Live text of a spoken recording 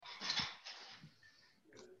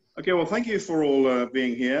Okay, well, thank you for all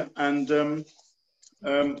being here. And um,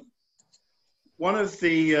 one of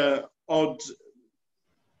the odd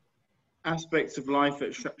aspects of life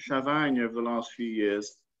at Chavagne over the last few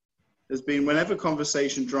years has been whenever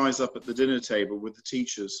conversation dries up at the dinner table with the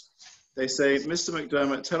teachers, they say, Mr.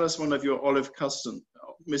 McDermott, tell us one of your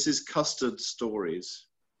Mrs. Custard stories.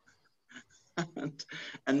 and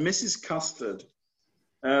Mrs. Custard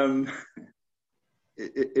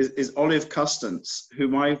is Olive Custance,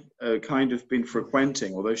 whom I've kind of been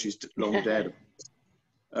frequenting, although she's long dead,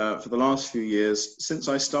 for the last few years, since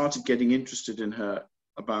I started getting interested in her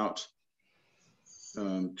about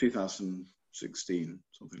 2016,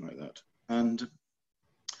 something like that. And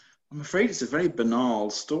I'm afraid it's a very banal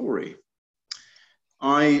story.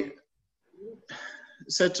 I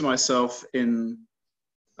said to myself in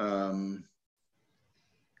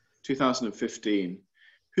 2015,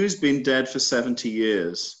 who's been dead for 70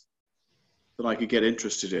 years that I could get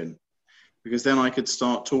interested in? Because then I could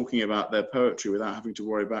start talking about their poetry without having to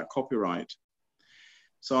worry about copyright.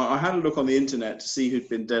 So I had a look on the internet to see who'd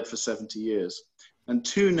been dead for 70 years. And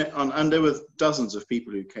there were dozens of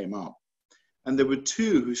people who came up. And there were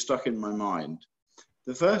two who stuck in my mind.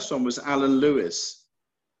 The first one was Alan Lewis,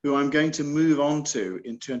 who I'm going to move on to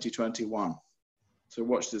in 2021. So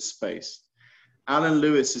watch this space. Alan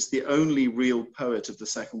Lewis is the only real poet of the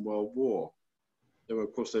Second World War.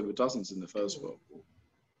 Of course, there were dozens in the First World War.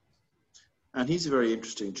 And he's a very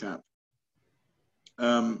interesting chap.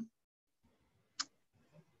 But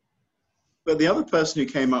the other person who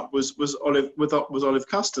came up was Olive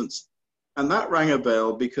Custance. And that rang a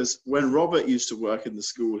bell because when Robert used to work in the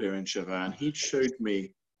school here in Chavannes, he showed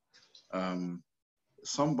me some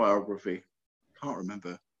biography, can't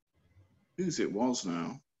remember whose it was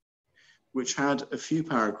now, which had a few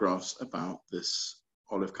paragraphs about this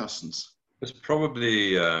Olive Custance. It's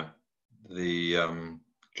probably the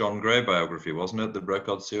John Gray biography, wasn't it? The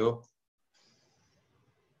Brocard Sewell?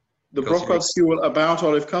 The Brocard Sewell about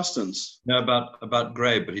Olive Custance? No, about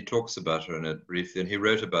Gray, but he talks about her in it briefly, and he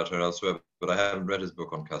wrote about her elsewhere, but I haven't read his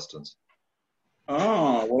book on Custance.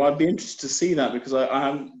 Ah, well, I'd be interested to see that because I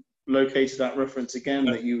haven't located that reference again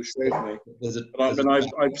that you showed me.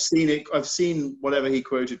 I've seen it. I've seen whatever he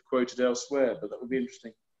quoted elsewhere, but that would be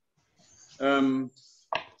interesting.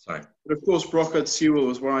 Sorry. But of course, Brocard Sewell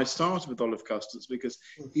was where I started with Olive Custance because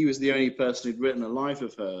he was the only person who'd written a life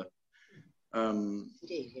of her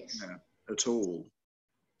Yes. at all.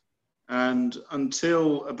 And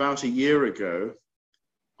until about a year ago,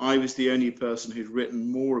 I was the only person who'd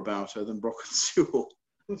written more about her than Brocard Sewell.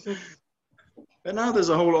 But now there's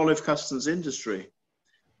a whole Olive Custance industry.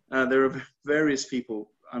 There are various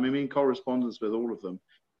people, I'm in correspondence with all of them,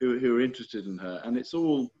 who are interested in her. And it's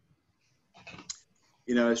all,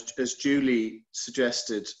 you know, as Julie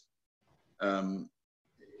suggested,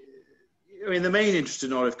 I mean, the main interest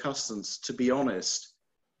in Olive Custance, to be honest,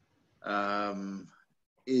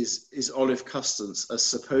 is Olive Custance as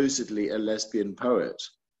supposedly a lesbian poet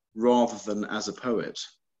rather than as a poet.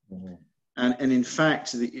 Mm-hmm. And in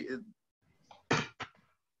fact,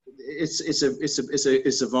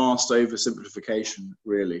 it's a vast oversimplification,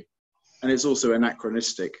 really, and it's also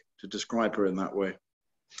anachronistic to describe her in that way.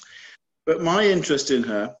 But my interest in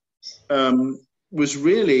her was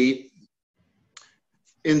really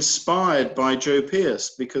inspired by Jo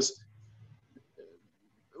Pearce, because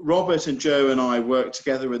Robert and Joe and I worked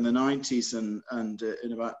together in the 90s and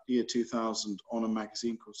in about year 2000 on a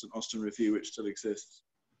magazine called St. Austin Review, which still exists.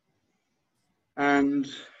 And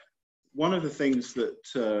one of the things that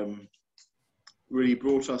really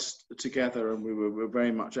brought us together, and we were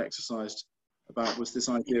very much exercised about, was this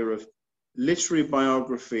idea of literary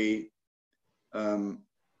biography and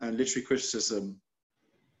literary criticism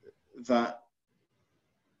that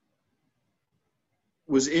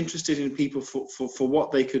was interested in people for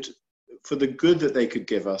what they could, for the good that they could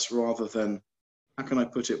give us, rather than, how can I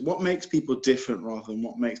put it, what makes people different rather than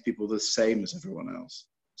what makes people the same as everyone else.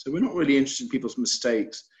 So we're not really interested in people's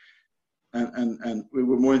mistakes, and we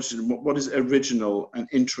were more interested in what is original and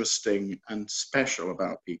interesting and special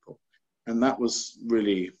about people. And that was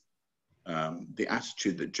really the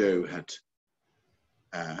attitude that Joe had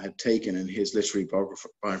taken in his literary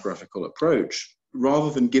biographical approach, rather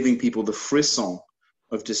than giving people the frisson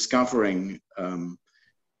of discovering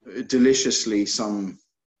deliciously some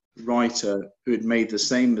writer who had made the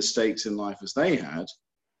same mistakes in life as they had.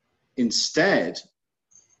 Instead,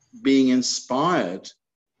 being inspired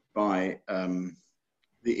by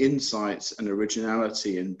the insights and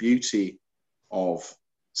originality and beauty of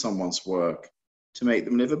someone's work, to make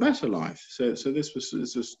them live a better life. So this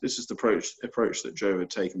is the approach that Joe had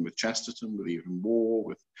taken with Chesterton, with Evelyn Waugh,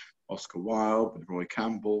 with Oscar Wilde, with Roy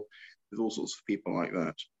Campbell, with all sorts of people like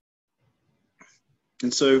that.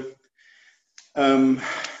 And so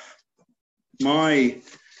my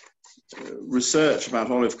research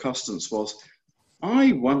about Olive Custance was,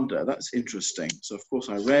 I wonder, that's interesting. So of course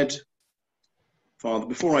I read Father,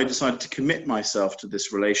 before I decided to commit myself to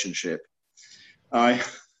this relationship,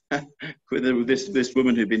 with this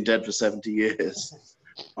woman who'd been dead for 70 years,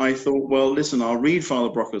 I thought, well, listen, I'll read Father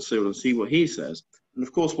Brockhart Cyril and see what he says. And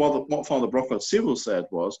of course, what Father Brockhart Cyril said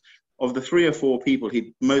was, of the 3 or 4 people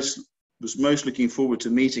he was most looking forward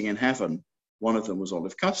to meeting in heaven, one of them was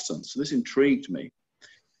Olive Custance. So this intrigued me.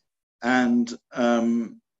 And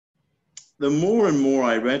the more and more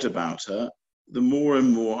I read about her, the more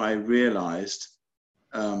and more I realized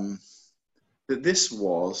that this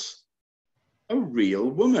was a real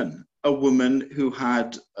woman, a woman who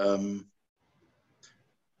had a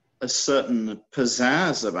certain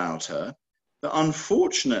pizzazz about her that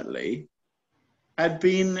unfortunately had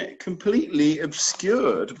been completely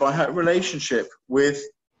obscured by her relationship with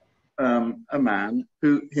a man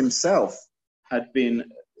who himself had been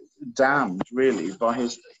damned, really, by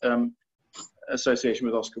his association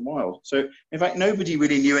with Oscar Wilde. So, in fact, nobody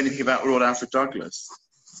really knew anything about Lord Alfred Douglas,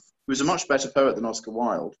 who was a much better poet than Oscar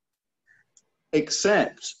Wilde,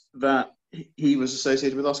 except that he was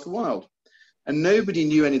associated with Oscar Wilde. And nobody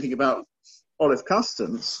knew anything about Olive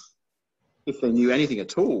Custance, if they knew anything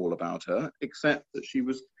at all about her, except that she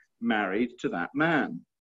was married to that man.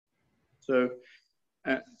 So,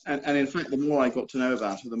 and in fact, the more I got to know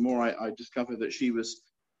about her, the more I discovered that she was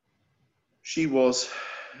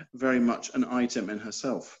very much an item in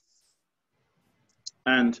herself.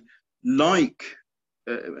 And like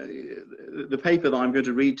the paper that I'm going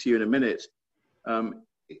to read to you in a minute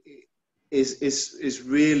is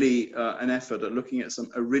really an effort at looking at some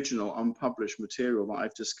original unpublished material that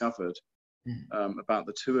I've discovered about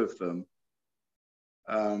the two of them.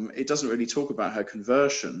 It doesn't really talk about her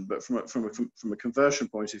conversion, but from a conversion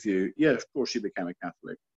point of view, yeah, of course she became a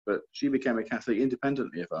Catholic, but she became a Catholic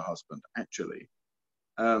independently of her husband, actually.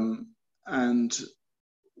 And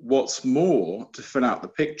what's more, to fill out the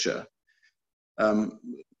picture,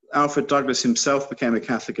 Alfred Douglas himself became a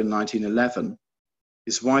Catholic in 1911.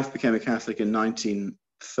 His wife became a Catholic in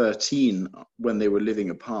 1913 when they were living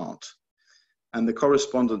apart. And the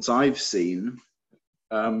correspondence I've seen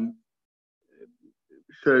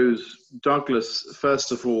shows Douglas,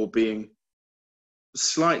 first of all, being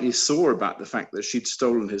slightly sore about the fact that she'd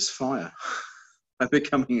stolen his fire by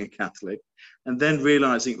becoming a Catholic, and then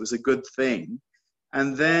realizing it was a good thing,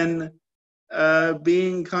 and then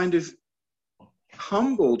being kind of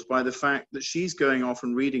humbled by the fact that she's going off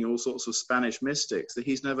and reading all sorts of Spanish mystics that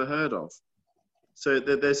he's never heard of. So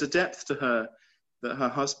there's a depth to her that her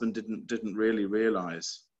husband didn't really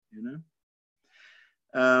realize, you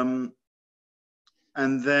know.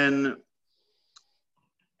 And then,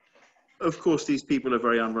 of course, these people are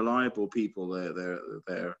very unreliable people.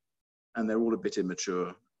 They're and they're all a bit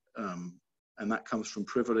immature, and that comes from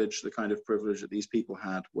privilege, the kind of privilege that these people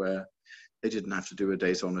had, where they didn't have to do a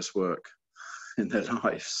day's honest work in their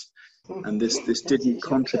lives, and this didn't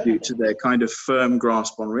contribute to their kind of firm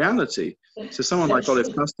grasp on reality. So someone like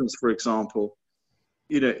Olive Custance, for example,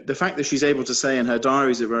 you know, the fact that she's able to say in her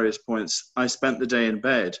diaries at various points, "I spent the day in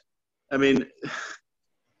bed." I mean,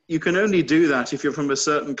 you can only do that if you're from a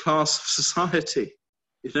certain class of society,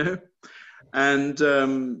 you know, and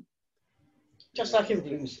just like in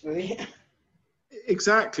Bloomsbury.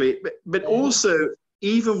 Exactly, but also,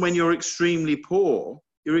 even when you're extremely poor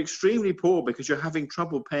because you're having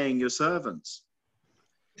trouble paying your servants.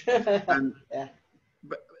 And yeah.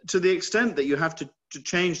 But to the extent that you have to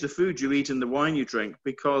change the food you eat and the wine you drink,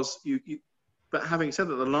 because but having said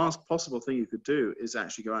that, the last possible thing you could do is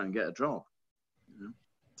actually go out and get a job. You know?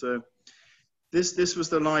 So this was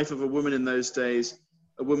the life of a woman in those days,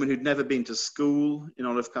 a woman who'd never been to school, in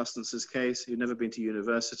Olive Custance's case, who'd never been to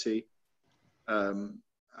university.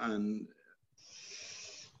 And,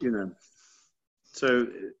 you know, so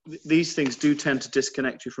these things do tend to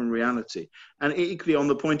disconnect you from reality. And equally on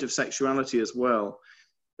the point of sexuality as well,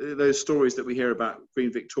 those stories that we hear about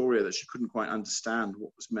Queen Victoria, that she couldn't quite understand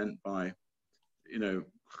what was meant by, you know,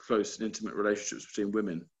 close and intimate relationships between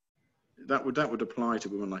women. That would apply to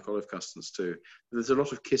women like Olive Custance too. There's a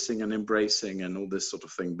lot of kissing and embracing and all this sort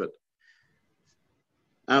of thing, but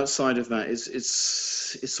outside of that,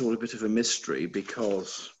 it's all a bit of a mystery,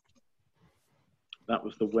 because that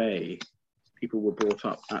was the way people were brought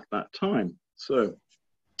up at that time. So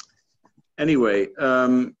anyway,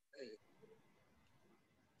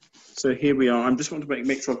 So here we are. I'm just want to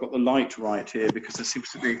make sure I've got the light right here, because there seems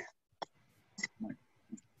to be.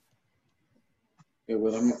 Yeah,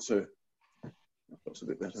 well, I'm not so. That's a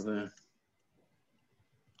bit better there.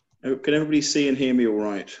 Oh, can everybody see and hear me all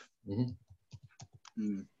right?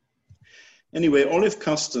 Mm-hmm. Anyway, Olive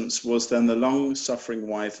Custance was then the long-suffering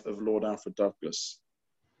wife of Lord Alfred Douglas,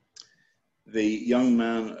 the young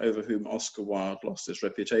man over whom Oscar Wilde lost his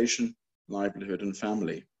reputation, livelihood, and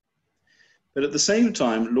family. But at the same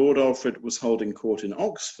time, Lord Alfred was holding court in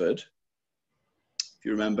Oxford. If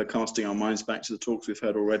you remember, casting our minds back to the talks we've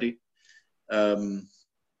heard already,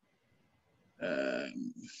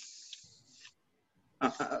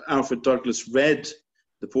 Alfred Douglas read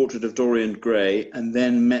The Portrait of Dorian Gray and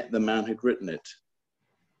then met the man who'd written it.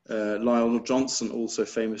 Lionel Johnson also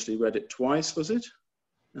famously read it twice, was it?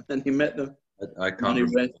 And then he met them. I can't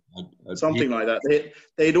remember. Something like that.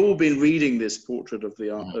 They'd all been reading this portrait of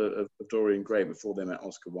of Dorian Gray before they met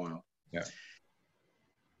Oscar Wilde. Yeah.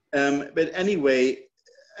 But anyway,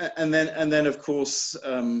 and then of course,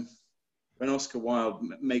 when Oscar Wilde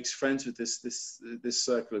makes friends with this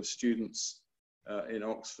circle of students in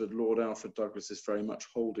Oxford, Lord Alfred Douglas is very much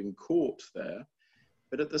holding court there.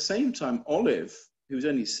 But at the same time, Olive, who's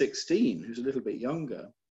only 16, who's a little bit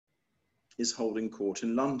younger, is holding court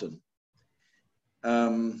in London.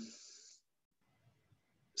 And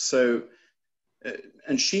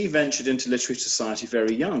she ventured into literary society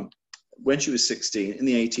very young, when she was 16 in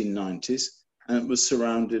the 1890s, and was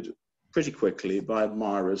surrounded pretty quickly by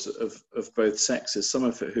admirers of both sexes, some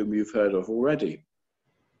of whom you've heard of already.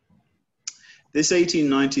 This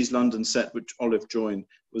 1890s London set, which Olive joined,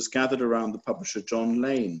 was gathered around the publisher John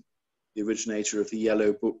Lane, the originator of the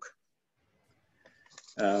Yellow Book.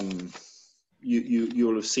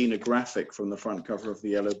 You'll have seen a graphic from the front cover of the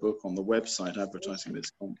Yellow Book on the website advertising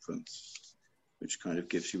this conference, which kind of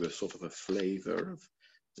gives you a sort of a flavor of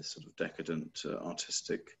this sort of decadent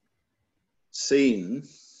artistic scene.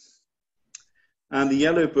 And the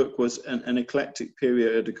Yellow Book was an eclectic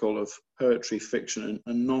periodical of poetry, fiction,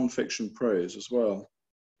 and non-fiction prose as well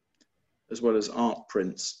as art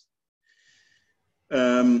prints.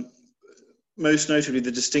 Most notably,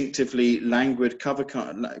 the distinctively languid cover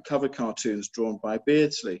cartoons drawn by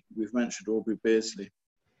Beardsley. We've mentioned Aubrey Beardsley,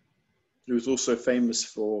 who was also famous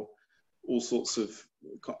for all sorts of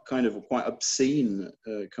kind of quite obscene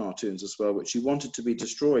cartoons as well, which he wanted to be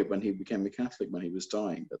destroyed when he became a Catholic when he was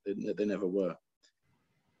dying, but they never were.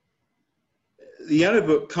 The Yellow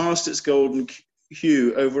Book cast its golden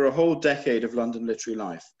hue over a whole decade of London literary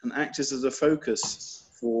life and acted as a focus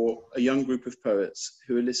for a young group of poets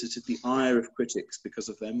who elicited the ire of critics because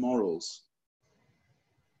of their morals.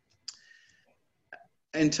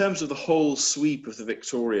 In terms of the whole sweep of the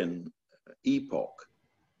Victorian epoch,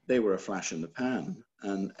 they were a flash in the pan,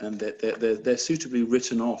 and they're suitably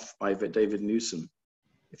written off by David Newsom,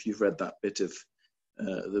 if you've read that bit of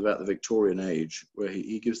about the Victorian age, where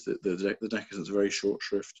he gives the decadence a very short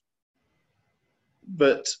shrift.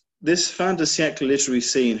 But this fin de siècle literary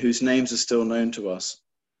scene, whose names are still known to us,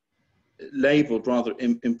 labelled rather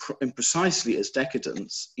imprecisely as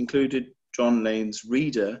decadence, included John Lane's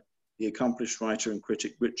reader, the accomplished writer and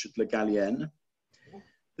critic Richard Le Gallienne,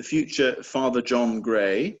 the future Father John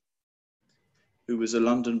Gray, who was a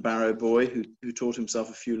London barrow boy who taught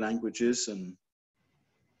himself a few languages and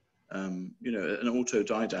an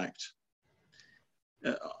autodidact,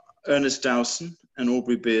 Ernest Dowson and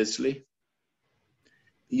Aubrey Beardsley.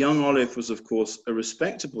 The young Olive was, of course, a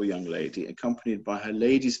respectable young lady, accompanied by her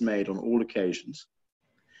lady's maid on all occasions,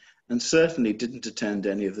 and certainly didn't attend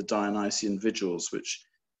any of the Dionysian vigils which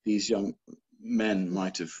these young men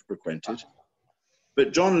might have frequented.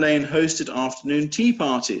 But John Lane hosted afternoon tea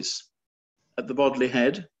parties at the Bodley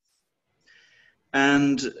Head,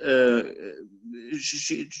 and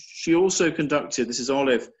she also conducted, this is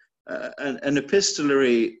Olive, an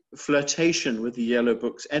epistolary flirtation with the Yellow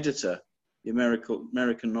Book's editor, the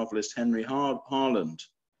American novelist Henry Harland.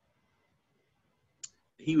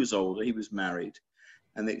 He was older, he was married,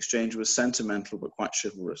 and the exchange was sentimental but quite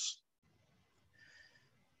chivalrous.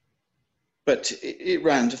 But it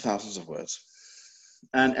ran to thousands of words.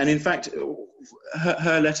 And in fact,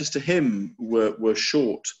 her letters to him were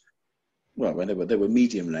short. Well, they were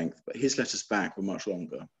medium length, but his letters back were much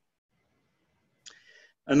longer.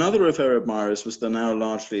 Another of her admirers was the now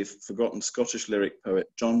largely forgotten Scottish lyric poet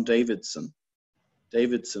John Davidson.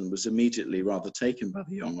 Davidson was immediately rather taken by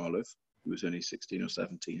the young Olive, who was only 16 or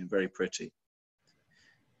 17 and very pretty.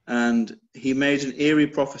 And he made an eerie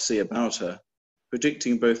prophecy about her,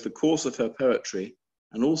 predicting both the course of her poetry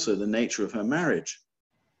and also the nature of her marriage.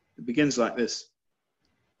 It begins like this.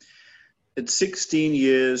 At 16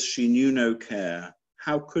 years she knew no care,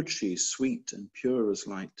 How could she, sweet and pure as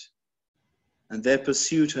light? And there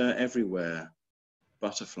pursued her everywhere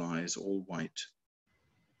butterflies all white.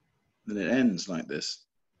 Then it ends like this.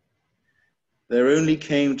 There only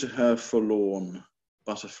came to her forlorn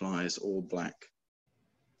butterflies all black.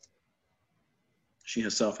 She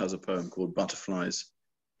herself has a poem called Butterflies,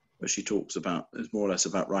 where she talks about, it's more or less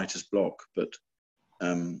about writer's block, but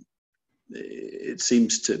it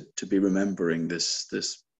seems to be remembering this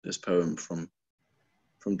poem from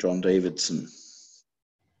John Davidson,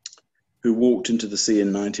 who walked into the sea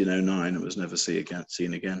in 1909 and was never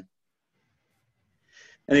seen again.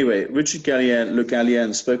 Anyway, Richard Gallienne, Le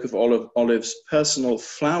Gallienne, spoke of Olive's personal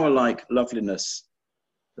flower-like loveliness,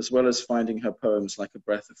 as well as finding her poems like a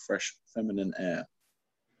breath of fresh feminine air.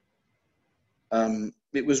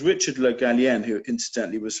 It was Richard Le Gallienne who,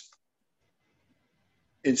 incidentally, was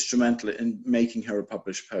instrumental in making her a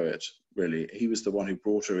published poet, really. He was the one who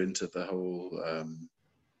brought her into the whole...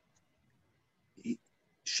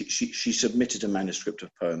 She submitted a manuscript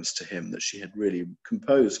of poems to him that she had really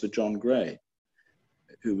composed for John Gray,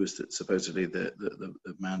 who was supposedly the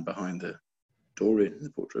man behind the portrait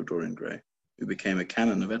of Dorian Gray, who became a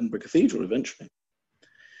canon of Edinburgh Cathedral eventually.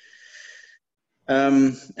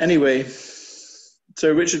 Anyway,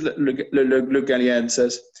 so Richard Le Gallienne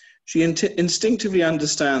says, she instinctively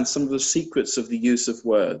understands some of the secrets of the use of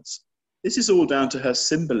words. This is all down to her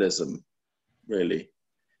symbolism, really,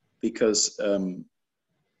 because,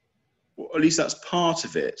 or at least that's part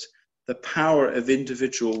of it, the power of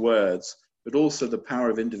individual words, but also the power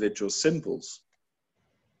of individual symbols,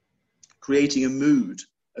 creating a mood,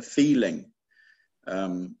 a feeling,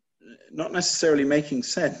 not necessarily making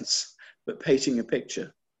sense, but painting a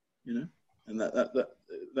picture, you know, and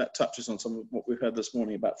that touches on some of what we've heard this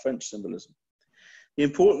morning about French symbolism. The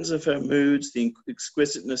importance of her moods, the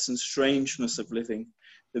exquisiteness and strangeness of living,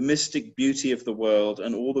 the mystic beauty of the world,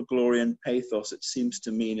 and all the glory and pathos it seems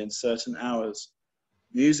to mean in certain hours.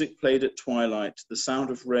 Music played at twilight, the sound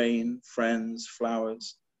of rain, friends,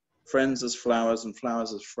 flowers, friends as flowers and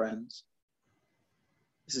flowers as friends.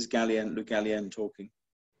 This is Le Gallienne talking.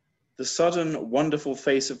 The sudden, wonderful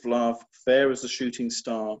face of love, fair as a shooting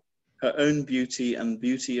star, her own beauty and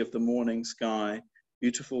beauty of the morning sky,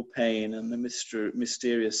 beautiful pain and the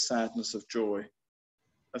mysterious sadness of joy.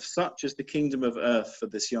 Of such is the kingdom of earth for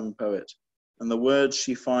this young poet, and the words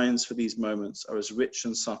she finds for these moments are as rich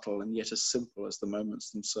and subtle and yet as simple as the moments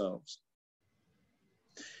themselves.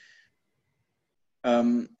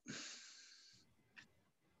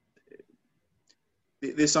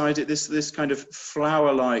 This idea, this kind of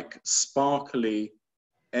flower-like, sparkly,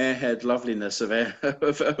 airhead loveliness of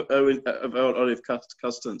Olive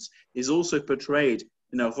Custance is also portrayed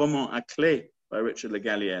in a roman à clé by Richard Le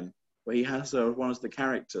Gallienne, where he has her as one of the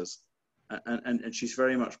characters, and she's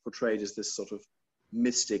very much portrayed as this sort of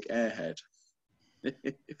mystic airhead,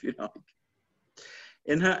 if you like.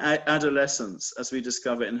 In her adolescence, as we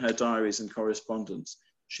discover in her diaries and correspondence,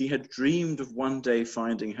 she had dreamed of one day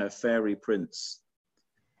finding her fairy prince,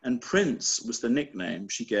 and Prince was the nickname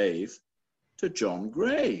she gave to John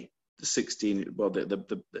Gray, the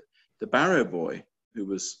Barrow boy, who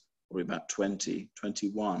was probably about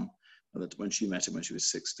 21, when she met him when she was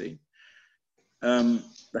 16. The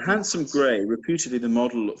handsome Gray, reputedly the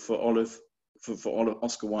model for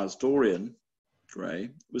Oscar Wilde's Dorian Gray,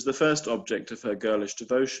 was the first object of her girlish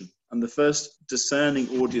devotion and the first discerning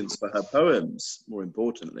audience for her poems, more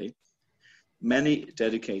importantly, many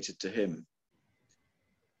dedicated to him.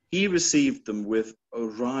 He received them with a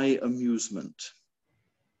wry amusement.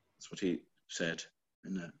 That's what he said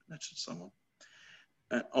in a letter to someone.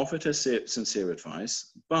 Offered her sincere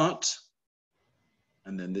advice, but,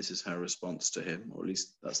 and then this is her response to him, or at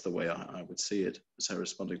least that's the way I would see it, as her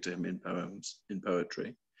responding to him in poems, in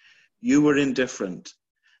poetry. You were indifferent,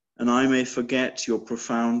 and I may forget your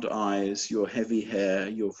profound eyes, your heavy hair,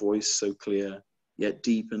 your voice so clear, yet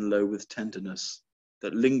deep and low with tenderness,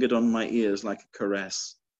 that lingered on my ears like a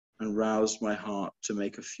caress, and roused my heart to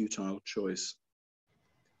make a futile choice.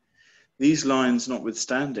 These lines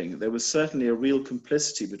notwithstanding, there was certainly a real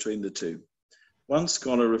complicity between the two. One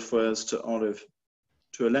scholar refers to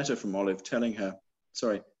a letter from Olive telling her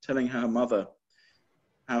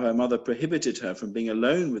how her mother prohibited her from being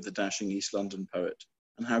alone with the dashing East London poet,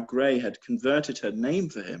 and how Gray had converted her name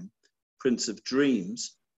for him, Prince of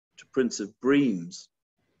Dreams, to Prince of Breams.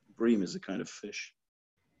 Bream is a kind of fish.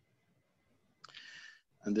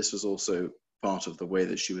 And this was also part of the way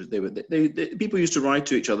that she was. People used to write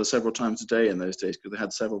to each other several times a day in those days because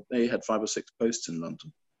they had 5 or 6 posts in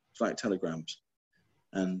London, flight telegrams,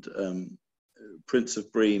 and Prince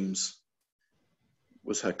of Breams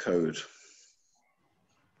was her code.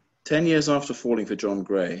 10 years after falling for John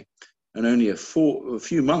Gray, and only a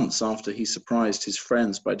few months after he surprised his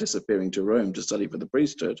friends by disappearing to Rome to study for the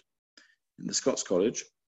priesthood in the Scots College,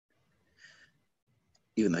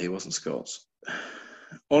 even though he wasn't Scots,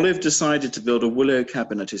 Olive decided to build a willow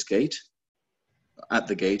cabin at his gate, at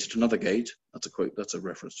another gate, that's a quote, that's a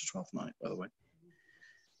reference to Twelfth Night, by the way,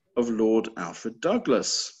 of Lord Alfred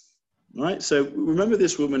Douglas, right? So remember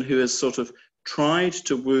this woman who has sort of tried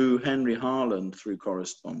to woo Henry Harland through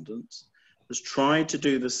correspondence, has tried to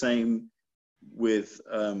do the same with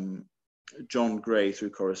John Gray through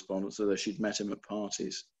correspondence, although she'd met him at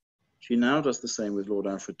parties. She now does the same with Lord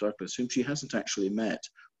Alfred Douglas, whom she hasn't actually met,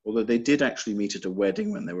 although they did actually meet at a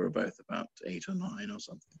wedding when they were both about 8 or 9 or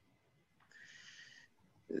something.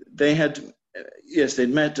 They had, yes, they'd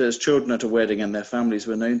met as children at a wedding and their families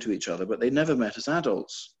were known to each other, but they never met as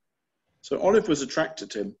adults. So Olive was attracted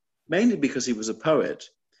to him, mainly because he was a poet,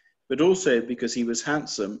 but also because he was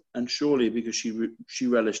handsome and surely because she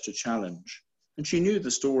relished a challenge. And she knew the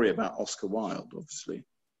story about Oscar Wilde, obviously.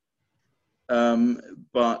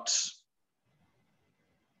 But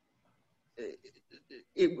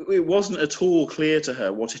it wasn't at all clear to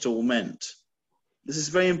her what it all meant. This is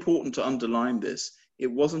very important to underline this.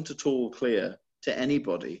 It wasn't at all clear to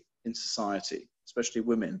anybody in society, especially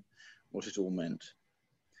women, what it all meant.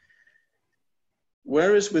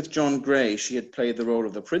 Whereas with John Gray, she had played the role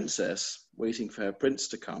of the princess, waiting for her prince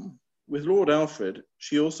to come, with Lord Alfred,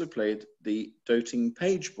 she also played the doting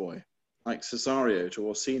page boy, like Cesario to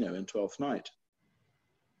Orsino in Twelfth Night,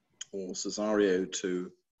 or Cesario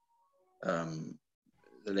to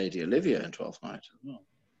the Lady Olivia in Twelfth Night as well.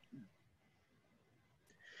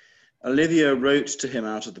 Olivia wrote to him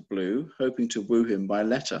out of the blue, hoping to woo him by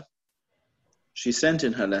letter. She sent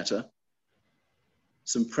in her letter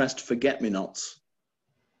some pressed forget-me-nots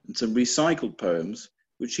and some recycled poems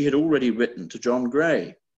which she had already written to John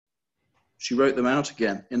Gray. She wrote them out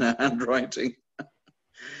again in her handwriting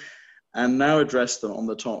and now addressed them on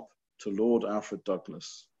the top to Lord Alfred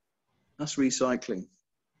Douglas. That's recycling.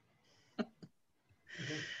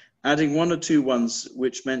 Adding 1 or 2 ones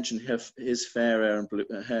which mention his fair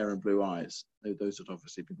hair and blue eyes. Those had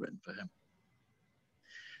obviously been written for him.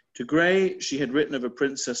 To Gray, she had written of a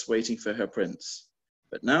princess waiting for her prince,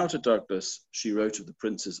 but now to Douglas, she wrote of the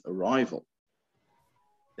prince's arrival.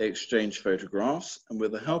 They exchanged photographs, and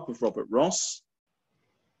with the help of Robert Ross,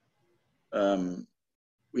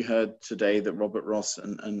 we heard today that Robert Ross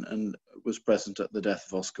and was present at the death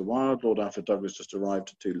of Oscar Wilde. Lord Alfred Douglas just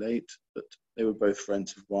arrived too late, but they were both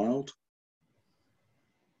friends of Wilde.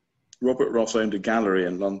 Robert Ross owned a gallery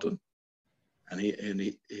in London, and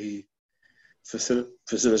he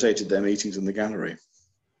facilitated their meetings in the gallery.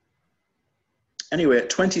 Anyway, at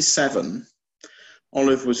 27,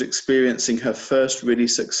 Olive was experiencing her first really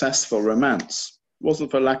successful romance. It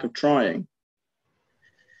wasn't for lack of trying.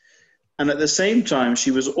 And at the same time,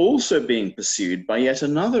 she was also being pursued by yet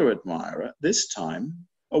another admirer, this time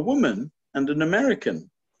a woman and an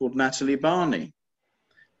American called Natalie Barney.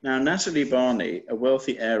 Now, Natalie Barney, a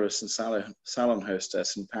wealthy heiress and salon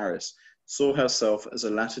hostess in Paris, saw herself as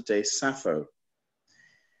a latter-day Sappho.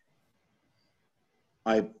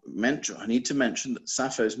 I need to mention that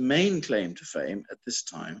Sappho's main claim to fame at this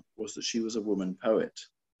time was that she was a woman poet.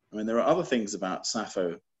 I mean, there are other things about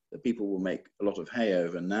Sappho that people will make a lot of hay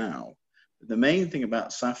over now. But the main thing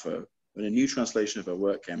about Sappho, when a new translation of her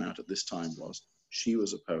work came out at this time, was she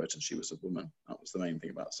was a poet and she was a woman. That was the main thing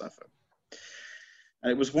about Sappho.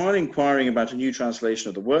 And it was while inquiring about a new translation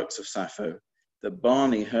of the works of Sappho that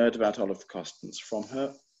Barney heard about Olive Constance from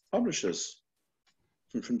her publishers,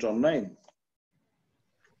 from John Lane.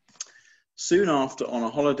 Soon after, on a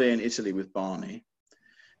holiday in Italy with Barney,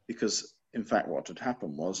 because in fact what had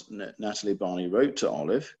happened was Natalie Barney wrote to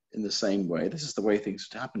Olive in the same way. This is the way things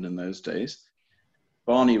had happened in those days.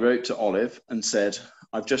 Barney wrote to Olive and said,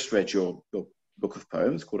 I've just read your book of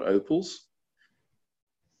poems called Opals.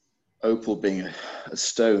 Opal being a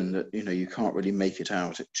stone that, you know, you can't really make it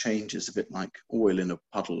out. It changes a bit like oil in a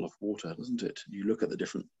puddle of water, doesn't it? And you look at the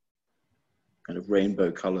different kind of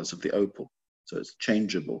rainbow colors of the opal. So it's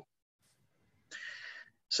changeable.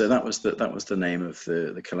 So that was the name of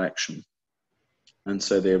the collection. And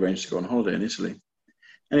so they arranged to go on holiday in Italy.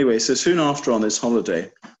 Anyway, so soon after on this holiday,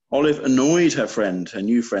 Olive annoyed her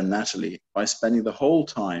new friend Natalie, by spending the whole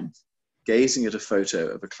time gazing at a photo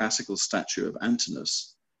of a classical statue of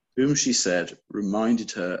Antinous, whom she said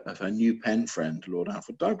reminded her of her new pen friend, Lord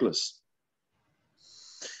Alfred Douglas.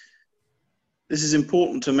 This is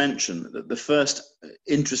important to mention that the first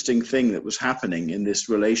interesting thing that was happening in this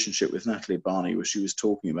relationship with Natalie Barney was she was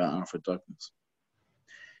talking about Alfred Douglas.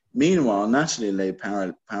 Meanwhile, Natalie lay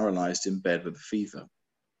paralyzed in bed with a fever.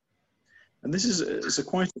 And this is a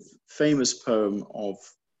quite famous poem of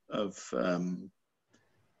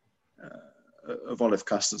Olive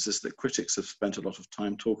Custence's that critics have spent a lot of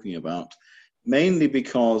time talking about, mainly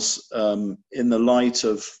because in the light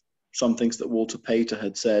of some things that Walter Pater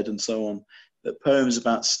had said and so on, that poems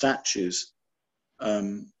about statues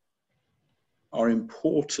are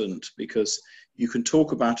important because you can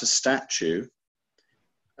talk about a statue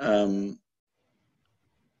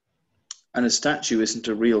and a statue isn't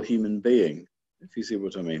a real human being, if you see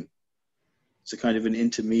what I mean. It's a kind of an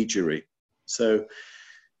intermediary. So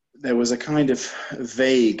there was a kind of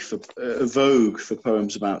vogue for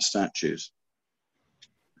poems about statues.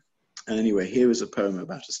 And anyway, here is a poem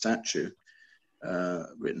about a statue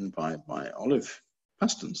written by Olive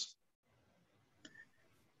Custance.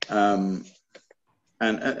 And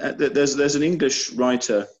there's an English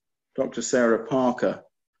writer, Dr. Sarah Parker,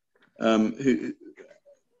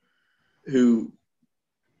 who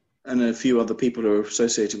and a few other people who are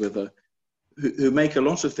associated with her, who make a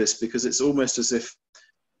lot of this because it's almost as if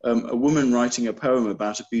a woman writing a poem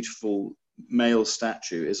about a beautiful male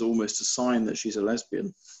statue is almost a sign that she's a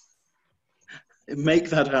lesbian.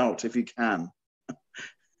 Make that out if you can.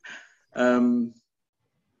 Anyway,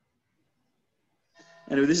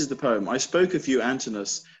 this is the poem. I spoke of you,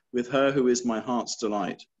 Antinous, with her who is my heart's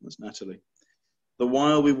delight. That's Natalie. The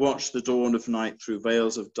while we watched the dawn of night through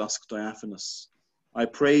veils of dusk diaphanous, I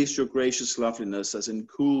praised your gracious loveliness as in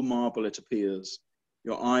cool marble it appears,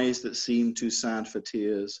 your eyes that seem too sad for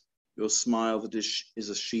tears, your smile that is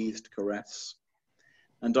a sheathed caress.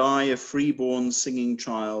 And I, a freeborn singing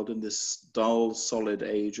child in this dull, solid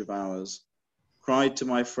age of ours, cried to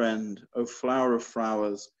my friend, O flower of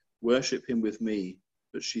flowers, worship him with me.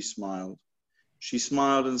 But she smiled. She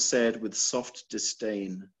smiled and said with soft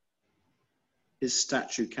disdain, his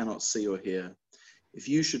statue cannot see or hear. If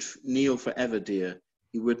you should kneel forever, dear,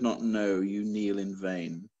 he would not know you kneel in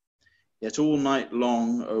vain. Yet all night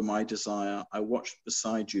long, O my desire, I watched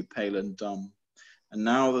beside you pale and dumb. And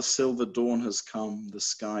now the silver dawn has come, the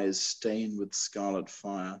sky is stained with scarlet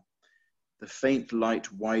fire. The faint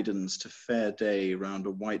light widens to fair day round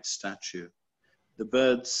a white statue. The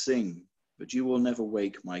birds sing, but you will never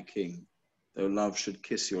wake, my king, though love should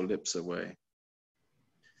kiss your lips away.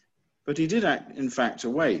 But he did in fact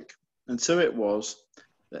awake, and so it was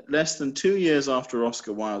that less than 2 years after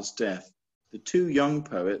Oscar Wilde's death, the two young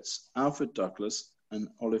poets, Alfred Douglas and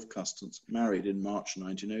Olive Custance, married in March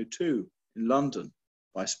 1902 in London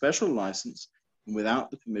by special license and without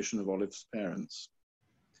the permission of Olive's parents.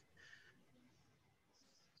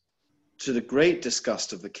 To the great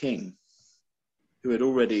disgust of the king, who had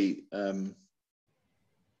already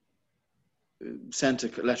sent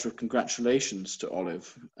a letter of congratulations to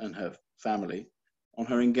Olive and her family on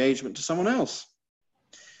her engagement to someone else.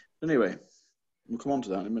 Anyway, we'll come on to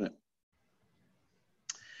that in a minute.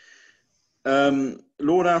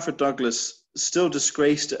 Lord Alfred Douglas, still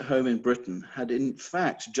disgraced at home in Britain, had in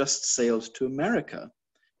fact just sailed to America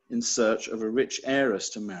in search of a rich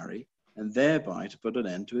heiress to marry and thereby to put an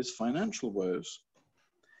end to his financial woes.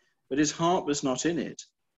 But his heart was not in it,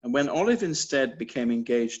 and when Olive instead became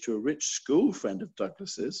engaged to a rich school friend of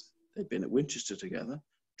Douglas's, they'd been at Winchester together,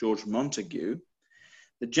 George Montague,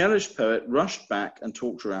 the jealous poet rushed back and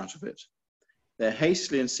talked her out of it. Their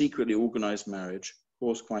hastily and secretly organised marriage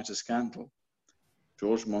caused quite a scandal.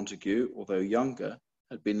 George Montague, although younger,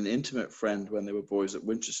 had been an intimate friend when they were boys at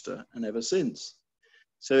Winchester and ever since.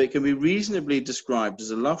 So it can be reasonably described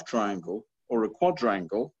as a love triangle or a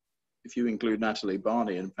quadrangle, if you include Natalie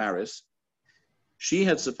Barney in Paris. She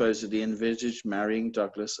had supposedly envisaged marrying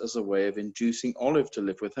Douglas as a way of inducing Olive to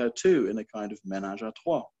live with her too in a kind of ménage à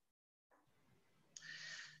trois.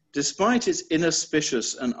 Despite its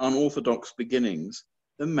inauspicious and unorthodox beginnings,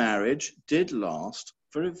 the marriage did last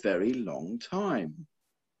for a very long time,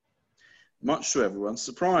 much to everyone's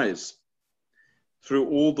surprise, through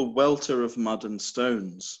all the welter of mud and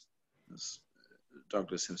stones, as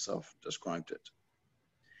Douglas himself described it.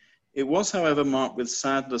 It was, however, marked with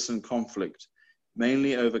sadness and conflict,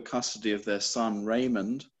 mainly over custody of their son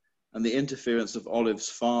Raymond and the interference of Olive's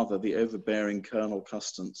father, the overbearing Colonel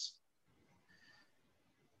Custance.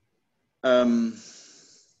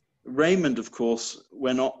 Raymond, of course,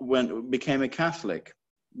 became a Catholic.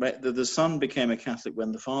 The son became a Catholic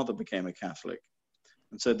when the father became a Catholic.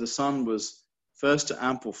 And so the son was first to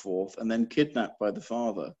Ampleforth and then kidnapped by the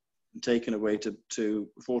father and taken away to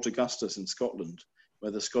Fort Augustus in Scotland,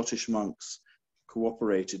 where the Scottish monks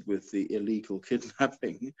cooperated with the illegal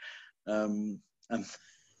kidnapping. And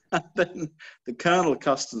then the Colonel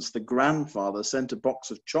Custance, the grandfather, sent a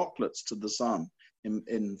box of chocolates to the son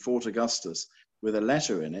in Fort Augustus with a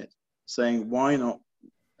letter in it saying, why not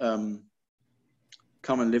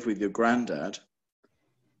come and live with your granddad.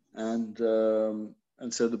 And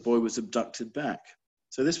so the boy was abducted back.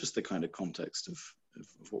 So this was the kind of context of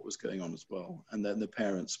what was going on as well. And then the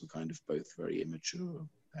parents were kind of both very immature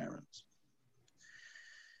parents.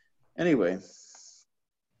 Anyway,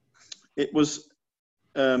 it was,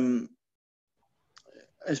 it's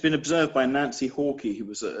been observed by Nancy Hawkey, who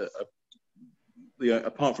was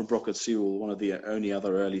apart from Brockett Sewell, one of the only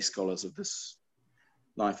other early scholars of this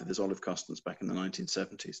life of this Olive Custance back in the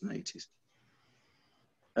 1970s and 80s.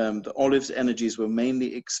 That Olive's energies were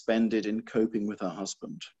mainly expended in coping with her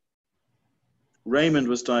husband. Raymond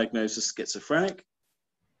was diagnosed as schizophrenic,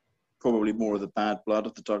 probably more of the bad blood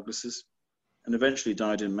of the Douglases, and eventually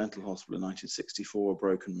died in mental hospital in 1964, a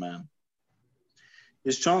broken man.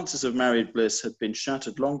 His chances of married bliss had been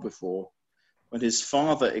shattered long before, when his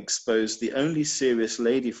father exposed the only serious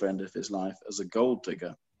lady friend of his life as a gold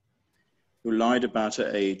digger who lied about her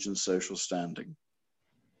age and social standing,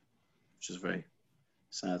 which is a very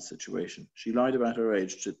sad situation. She lied about her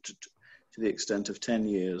age to the extent of 10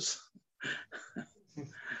 years.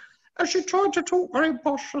 And she tried to talk very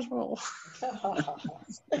posh as well.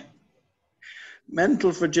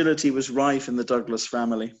 Mental fragility was rife in the Douglas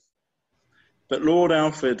family, but Lord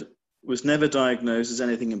Alfred was never diagnosed as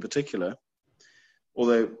anything in particular,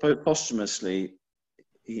 although posthumously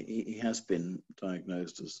he has been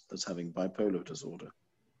diagnosed as having bipolar disorder.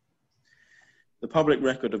 The public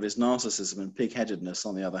record of his narcissism and pig-headedness,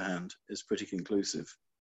 on the other hand, is pretty conclusive,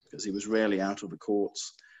 because he was rarely out of the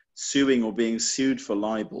courts, suing or being sued for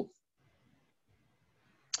libel.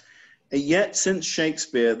 Yet, since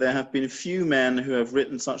Shakespeare, there have been few men who have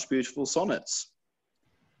written such beautiful sonnets.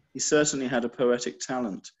 He certainly had a poetic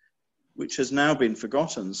talent, which has now been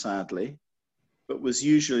forgotten, sadly, but was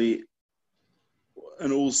usually,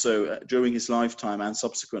 and also during his lifetime and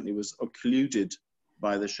subsequently, was occluded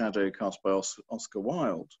by the shadow cast by Oscar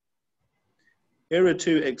Wilde. Here are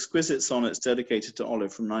two exquisite sonnets dedicated to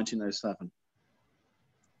Olive from 1907.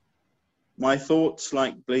 My thoughts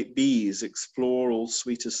like bees explore all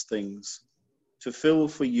sweetest things, to fill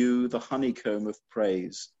for you the honeycomb of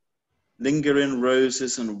praise, linger in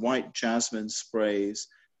roses and white jasmine sprays,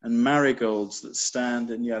 and marigolds that stand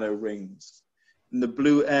in yellow rings. In the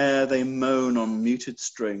blue air they moan on muted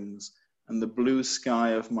strings, and the blue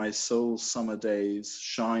sky of my soul's summer days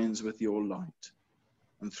shines with your light.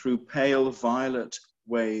 And through pale violet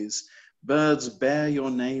ways, birds bear your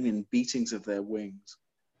name in beatings of their wings.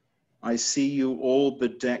 I see you all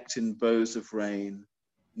bedecked in bows of rain,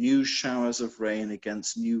 new showers of rain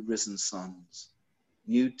against new risen suns,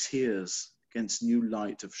 new tears against new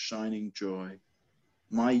light of shining joy.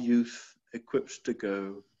 My youth, equipped to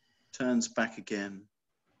go, turns back again,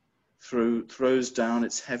 throws down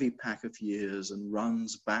its heavy pack of years and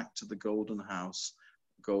runs back to the golden house,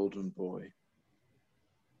 golden boy.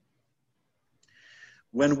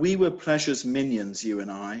 When we were pleasure's minions, you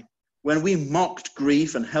and I, when we mocked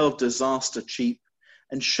grief and held disaster cheap,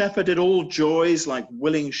 and shepherded all joys like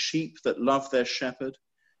willing sheep that love their shepherd,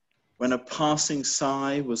 when a passing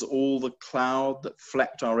sigh was all the cloud that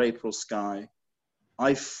flecked our April sky,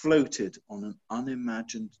 I floated on an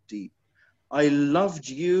unimagined deep. I loved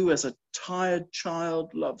you as a tired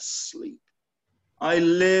child loves sleep. I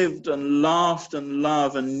lived and laughed and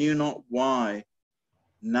loved and knew not why.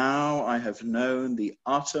 Now I have known the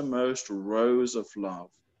uttermost rose of love.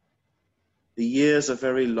 The years are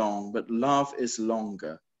very long, but love is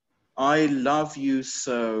longer. I love you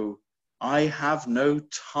so. I have no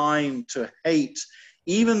time to hate.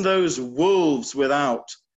 Even those wolves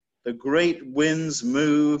without, the great winds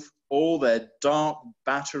move all their dark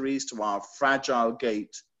batteries to our fragile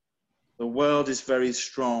gate. The world is very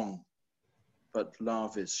strong, but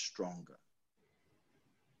love is stronger.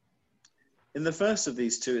 In the first of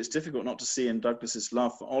these two, it's difficult not to see in Douglas's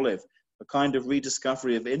love for Olive a kind of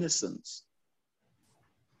rediscovery of innocence.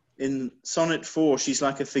 In Sonnet 4, she's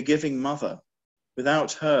like a forgiving mother. With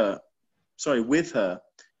her,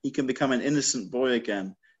 he can become an innocent boy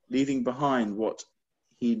again, leaving behind what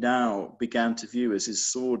he now began to view as his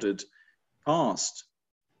sordid past.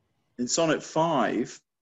 In Sonnet 5,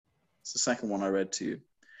 it's the second one I read to you,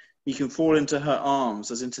 he can fall into her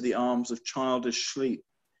arms as into the arms of childish sleep,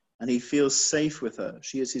 and he feels safe with her.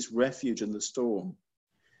 She is his refuge in the storm.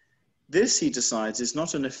 This, he decides, is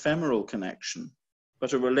not an ephemeral connection,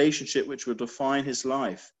 but a relationship which will define his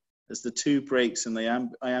life, as the two breaks in the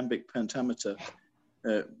iambic pentameter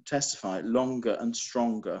testify, longer and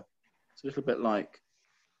stronger. It's a little bit like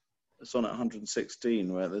Sonnet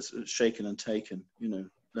 116, where there's shaken and taken, you know,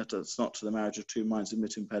 let us not to the marriage of two minds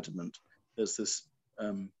admit impediment. There's this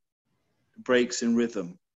breaks in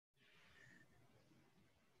rhythm.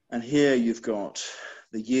 And here you've got,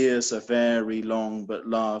 the years are very long, but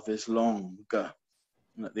love is longer.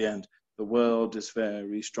 And at the end, the world is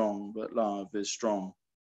very strong, but love is stronger.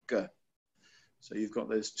 So you've got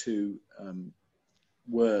those two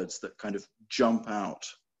words that kind of jump out,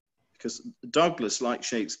 because Douglas, like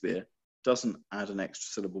Shakespeare, doesn't add an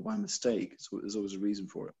extra syllable by mistake. There's always a reason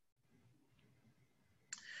for it.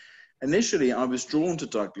 Initially, I was drawn to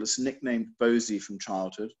Douglas, nicknamed Bosie from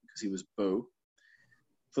childhood, because he was Beau,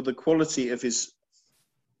 for the quality of his,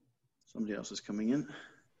 somebody else is coming in,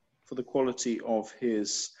 for the quality of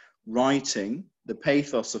his writing, the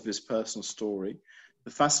pathos of his personal story, the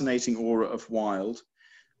fascinating aura of Wilde,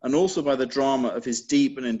 and also by the drama of his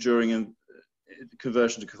deep and enduring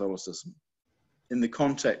conversion to Catholicism, in the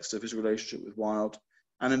context of his relationship with Wilde,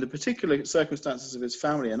 and in the particular circumstances of his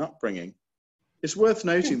family and upbringing. It's worth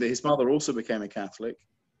noting that his mother also became a Catholic.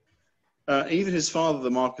 Even his father, the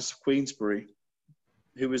Marquis of Queensberry,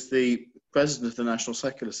 who was the president of the National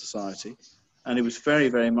Secular Society, and he was very,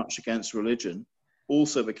 very much against religion,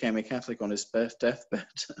 also became a Catholic on his deathbed,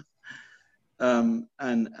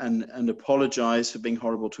 and apologized for being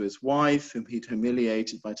horrible to his wife, whom he'd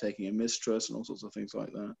humiliated by taking a mistress, and all sorts of things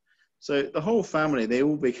like that. So the whole family, they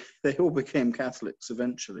all became Catholics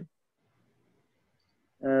eventually.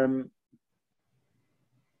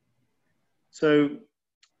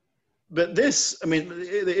 But this, I mean,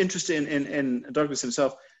 the interest in Douglas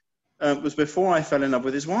himself was before I fell in love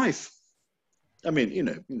with his wife. I mean, you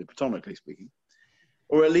know, platonically speaking,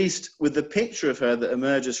 or at least with the picture of her that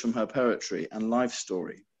emerges from her poetry and life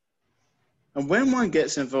story. And when one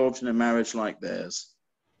gets involved in a marriage like theirs,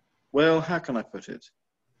 well, how can I put it?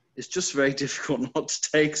 It's just very difficult not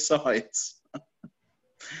to take sides.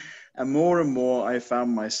 And more I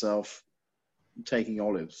found myself taking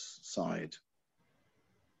Olive's side.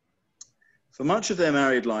 For much of their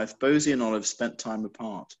married life, Bosie and Olive spent time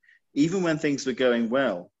apart, even when things were going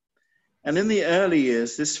well. And in the early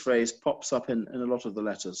years, this phrase pops up in a lot of the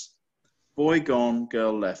letters. Boy gone,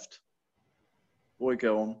 girl left. Boy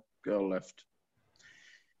gone, girl left.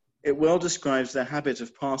 It well describes their habit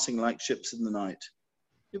of passing like ships in the night.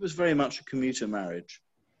 It was very much a commuter marriage.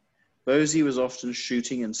 Bosie was often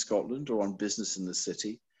shooting in Scotland or on business in the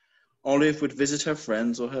city. Olive would visit her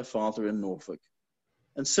friends or her father in Norfolk.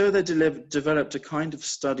 And so they developed a kind of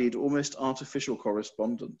studied, almost artificial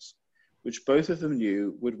correspondence, which both of them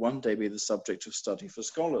knew would one day be the subject of study for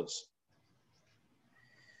scholars.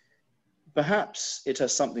 Perhaps it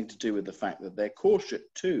has something to do with the fact that their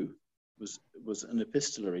courtship, too, was an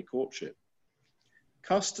epistolary courtship.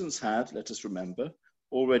 Custance had, let us remember,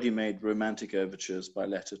 already made romantic overtures by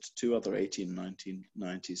letter to two other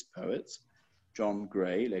 1990s poets, John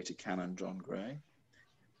Gray, later Canon John Gray,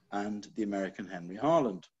 and the American Henry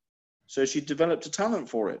Harland. So she developed a talent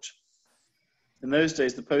for it. In those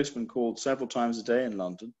days, the postman called several times a day in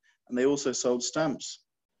London, and they also sold stamps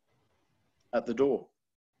at the door.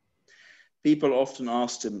 People often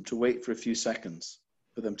asked him to wait for a few seconds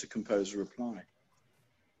for them to compose a reply.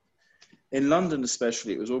 In London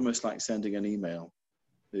especially, it was almost like sending an email,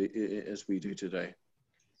 as we do today.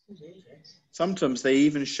 Sometimes they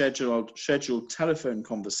even scheduled telephone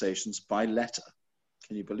conversations by letter.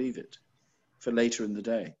 Can you believe it? For later in the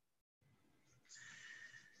day.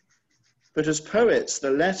 But as poets,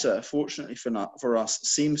 the letter, fortunately for us,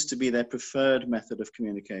 seems to be their preferred method of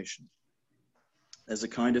communication. There's a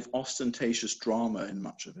kind of ostentatious drama in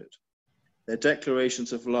much of it. Their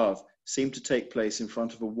declarations of love seem to take place in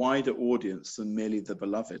front of a wider audience than merely the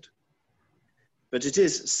beloved. But it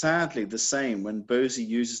is sadly the same when Bosie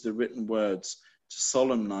uses the written words to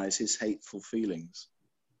solemnize his hateful feelings,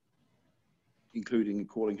 including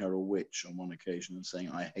calling her a witch on one occasion and saying,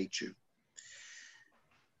 "I hate you."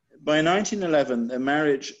 By 1911, their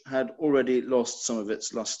marriage had already lost some of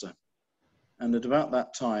its luster. And at about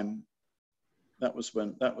that time, that was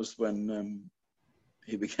when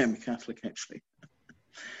he became a Catholic, actually.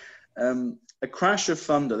 A crash of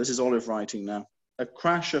thunder, this is Olive writing now, a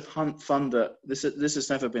crash of thunder, this has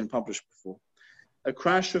never been published before. A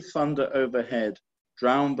crash of thunder overhead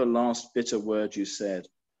drowned the last bitter word you said.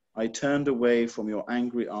 I turned away from your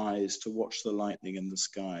angry eyes to watch the lightning in the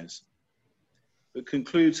skies. But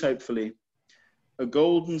concludes hopefully, a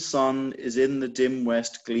golden sun is in the dim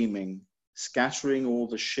west gleaming, scattering all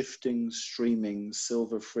the shifting, streaming,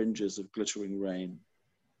 silver fringes of glittering rain.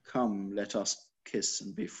 Come, let us kiss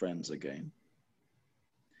and be friends again.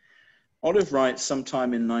 Olive writes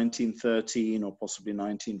sometime in 1913 or possibly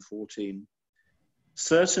 1914,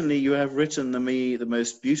 certainly you have written me the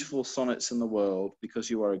most beautiful sonnets in the world because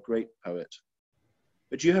you are a great poet.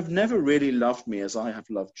 But you have never really loved me as I have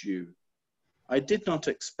loved you. I did not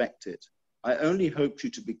expect it. I only hoped you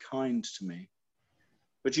to be kind to me.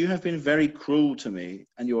 But you have been very cruel to me,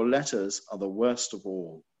 and your letters are the worst of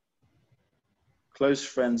all. Close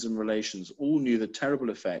friends and relations all knew the terrible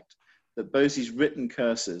effect that Bosey's written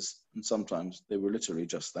curses, and sometimes they were literally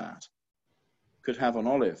just that, could have on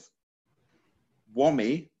Olive.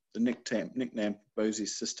 Wommy, the nickname for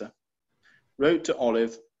Bosey's sister, wrote to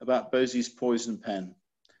Olive about Bosey's poison pen,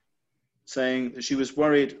 saying that she was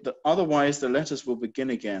worried that otherwise the letters will begin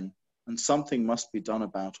again and something must be done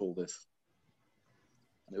about all this.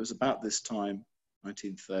 And it was about this time,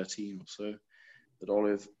 1913 or so, that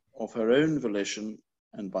Olive, of her own volition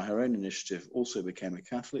and by her own initiative, also became a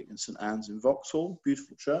Catholic in St. Anne's in Vauxhall,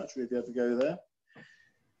 beautiful church, if you ever go there.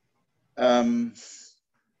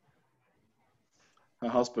 Her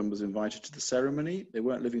husband was invited to the ceremony. They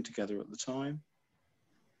weren't living together at the time.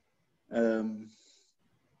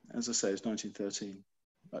 As I say, it's 1913,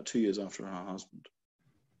 about 2 years after her husband.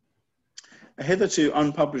 A hitherto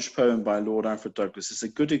unpublished poem by Lord Alfred Douglas is a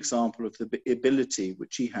good example of the ability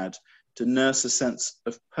which he had to nurse a sense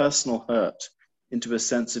of personal hurt into a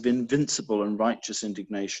sense of invincible and righteous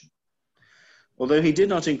indignation. Although he did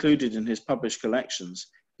not include it in his published collections,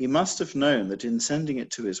 he must have known that in sending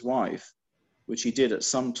it to his wife, which he did at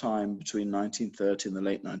some time between 1930 and the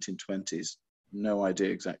late 1920s, no idea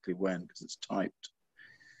exactly when because it's typed,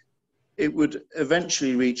 it would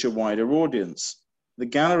eventually reach a wider audience, the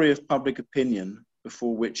gallery of public opinion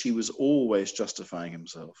before which he was always justifying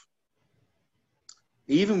himself.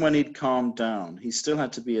 Even when he'd calmed down, he still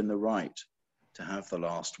had to be in the right to have the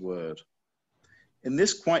last word. In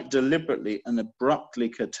this quite deliberately and abruptly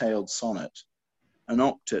curtailed sonnet, an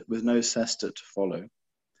octet with no sestet to follow,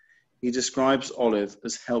 he describes Olive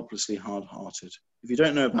as helplessly hard-hearted. If you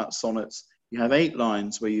don't know about sonnets, you have 8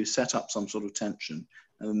 lines where you set up some sort of tension,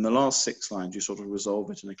 and in the last 6 lines, you sort of resolve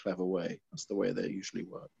it in a clever way. That's the way they usually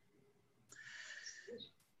work.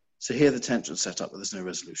 So here the tension's set up, but there's no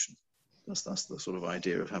resolution. That's the sort of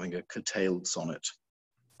idea of having a curtailed sonnet.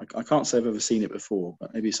 I can't say I've ever seen it before,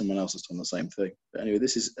 but maybe someone else has done the same thing. But anyway,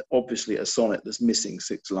 this is obviously a sonnet that's missing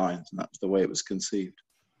 6 lines, and that's the way it was conceived.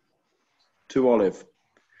 To Olive.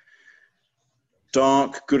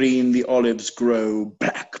 Dark green the olives grow,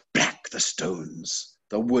 black, black the stones.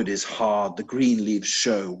 The wood is hard, the green leaves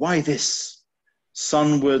show. Why this?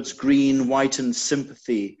 Sunward's green whitened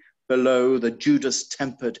sympathy, below the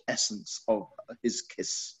Judas-tempered essence of his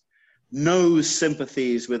kiss. No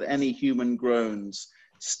sympathies with any human groans.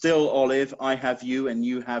 Still, Olive, I have you and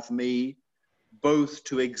you have me, both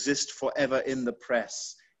to exist forever in the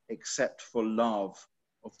press, except for love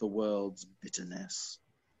of the world's bitterness.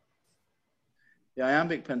 The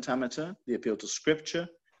iambic pentameter, the appeal to scripture,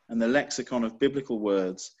 and the lexicon of biblical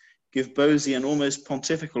words give Bosey an almost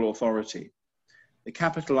pontifical authority. The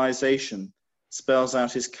capitalization spells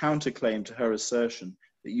out his counterclaim to her assertion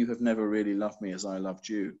that you have never really loved me as I loved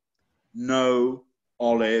you. No,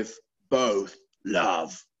 Olive, both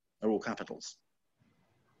love are all capitals.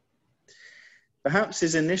 Perhaps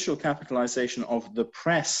his initial capitalization of the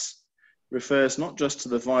press refers not just to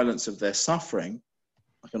the violence of their suffering,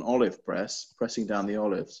 like an olive press, pressing down the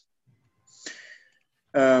olives,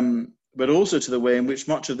 but also to the way in which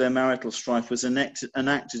much of their marital strife was enacted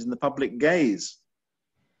in the public gaze,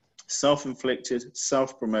 self-inflicted,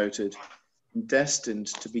 self-promoted, and destined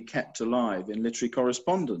to be kept alive in literary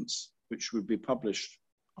correspondence, which would be published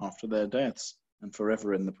after their deaths and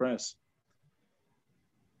forever in the press.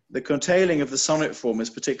 The curtailing of the sonnet form is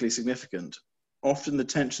particularly significant. Often the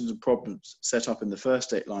tensions and problems set up in the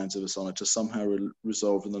first 8 lines of a sonnet are somehow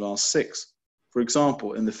resolved in the last 6. For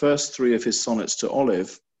example, in the first 3 of his sonnets to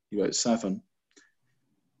Olive, he wrote 7,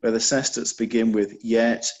 where the sestets begin with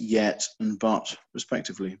yet, yet, and but,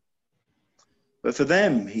 respectively. But for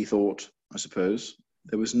them, he thought, I suppose,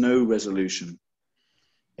 there was no resolution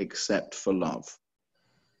except for love.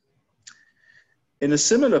 In a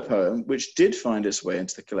similar poem, which did find its way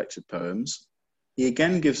into the collected poems, he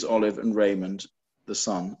again gives Olive and Raymond, the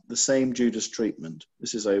son, the same Judas treatment.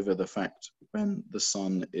 This is over the fact when the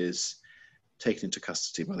son is taken into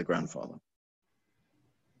custody by the grandfather.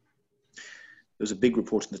 There was a big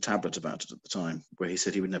report in the Tablet about it at the time, where he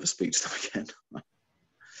said he would never speak to them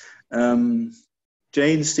again.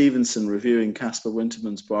 Jane Stevenson, reviewing Caspar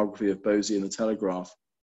Winterman's biography of Bosey in the Telegraph,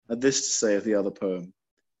 had this to say of the other poem.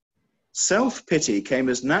 Self-pity came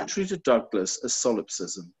as naturally to Douglas as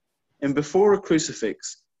solipsism. And before a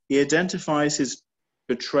crucifix, he identifies his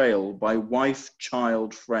betrayal by wife,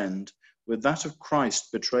 child, friend with that of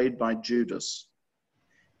Christ betrayed by Judas.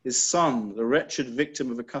 His son, the wretched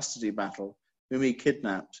victim of a custody battle, whom he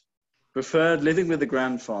kidnapped, preferred living with the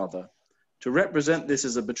grandfather. To represent this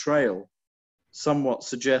as a betrayal somewhat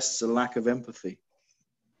suggests a lack of empathy.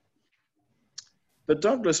 But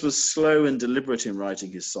Douglas was slow and deliberate in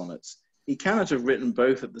writing his sonnets. He cannot have written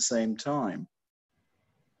both at the same time.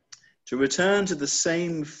 To return to the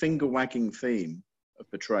same finger-wagging theme of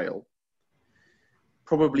betrayal,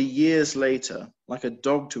 probably years later, like a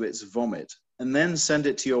dog to its vomit, and then send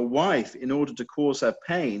it to your wife in order to cause her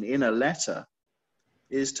pain in a letter,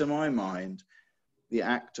 is, to my mind, the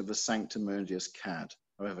act of a sanctimonious cad,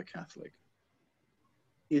 however Catholic.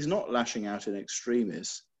 He is not lashing out in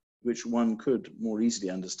extremis, which one could more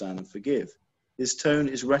easily understand and forgive. His tone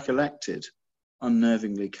is recollected,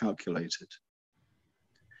 unnervingly calculated.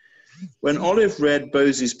 When Olive read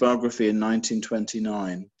Bose's biography in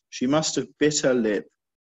 1929, she must have bit her lip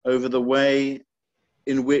over the way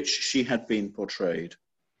in which she had been portrayed.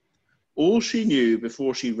 All she knew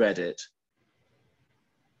before she read it,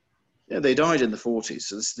 yeah, they died in the 40s,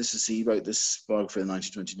 so he wrote this biography in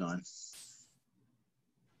 1929.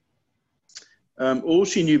 All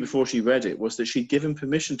she knew before she read it was that she'd given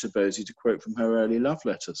permission to Bosie to quote from her early love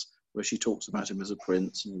letters, where she talks about him as a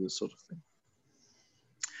prince and all this sort of thing.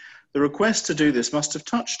 The request to do this must have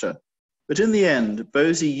touched her, but in the end,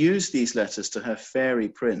 Bosie used these letters to her fairy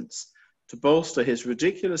prince to bolster his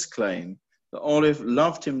ridiculous claim that Olive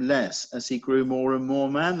loved him less as he grew more and more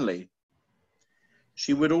manly.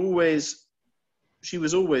 She was always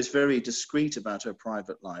very discreet about her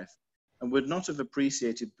private life and would not have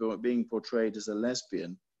appreciated being portrayed as a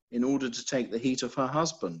lesbian in order to take the heat off her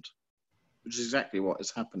husband, which is exactly what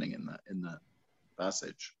is happening in that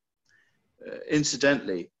passage.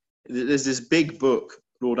 Incidentally, there's this big book,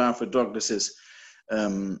 Lord Alfred Douglas's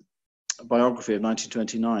biography of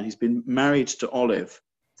 1929. He's been married to Olive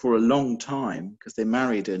for a long time because they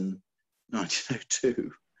married in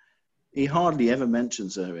 1902. He hardly ever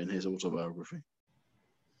mentions her in his autobiography.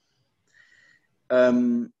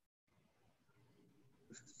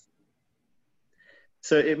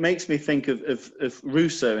 So it makes me think of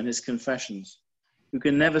Rousseau and his Confessions, who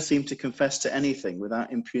can never seem to confess to anything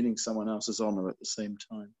without impugning someone else's honor at the same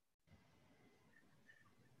time.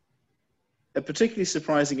 A particularly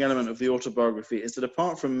surprising element of the autobiography is that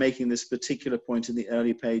apart from making this particular point in the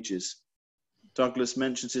early pages, Douglas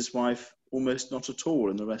mentions his wife almost not at all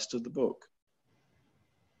in the rest of the book,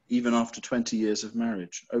 even after 20 years of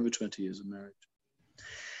marriage, over 20 years of marriage.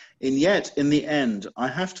 And yet, in the end, I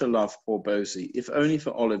have to love poor Bosie, if only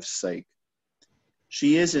for Olive's sake.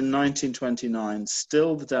 She is, in 1929,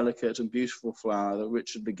 still the delicate and beautiful flower that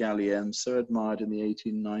Richard Le Gallienne so admired in the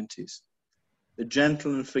 1890s. The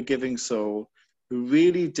gentle and forgiving soul who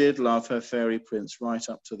really did love her fairy prince right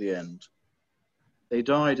up to the end. They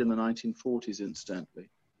died in the 1940s, incidentally.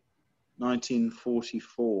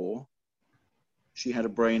 1944, she had a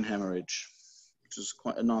brain hemorrhage, which was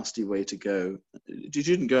quite a nasty way to go. It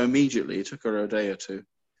didn't go immediately. It took her a day or two.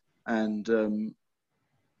 And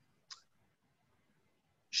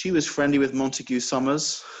she was friendly with Montague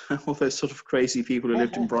Summers, all those sort of crazy people who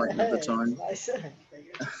lived in Brighton at the time.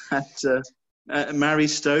 Mary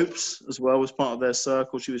Stopes as well was part of their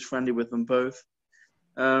circle. She was friendly with them both.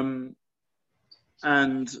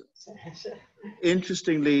 And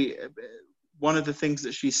interestingly, one of the things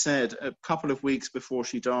that she said a couple of weeks before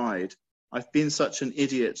she died, I've been such an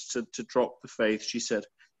idiot to drop the faith, she said,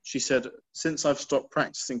 since I've stopped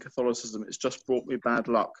practicing Catholicism, it's just brought me bad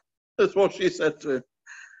luck. That's what she said to him.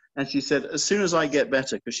 And she said, as soon as I get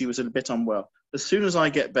better, because she was a bit unwell, as soon as I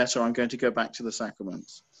get better, I'm going to go back to the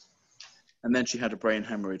sacraments. And then she had a brain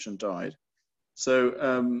hemorrhage and died.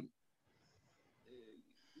 So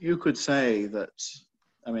you could say that,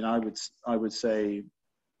 I mean, I would say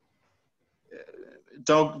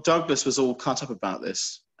Douglas was all cut up about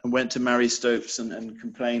this and went to Mary Stopes and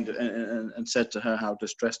complained and said to her how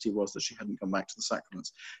distressed he was that she hadn't come back to the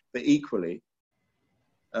sacraments. But equally,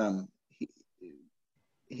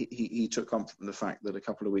 he took comfort from the fact that a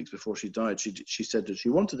couple of weeks before she died, she said that she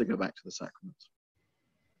wanted to go back to the sacraments.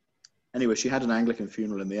 Anyway, she had an Anglican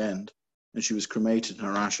funeral in the end, and she was cremated and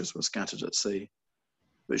her ashes were scattered at sea.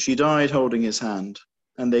 But she died holding his hand,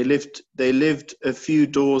 and they lived a few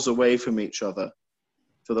doors away from each other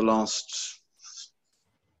for the last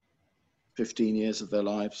 15 years of their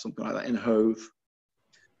lives, something like that, in Hove,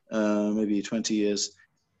 maybe 20 years.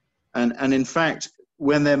 And in fact,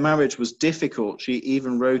 when their marriage was difficult, she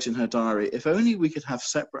even wrote in her diary, if only we could have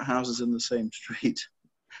separate houses in the same street.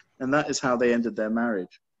 And that is how they ended their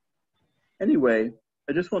marriage. Anyway,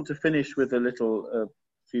 I just want to finish with a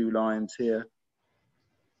few lines here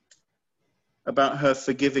about her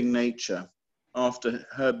forgiving nature after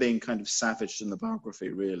her being kind of savaged in the biography,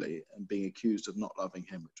 really, and being accused of not loving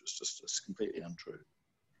him, which was just completely untrue.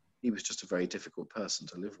 He was just a very difficult person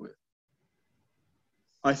to live with.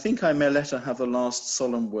 I think I may let her have the last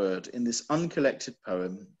solemn word in this uncollected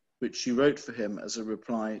poem, which she wrote for him as a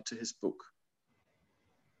reply to his book.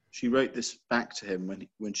 She wrote this back to him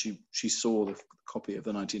when she saw the copy of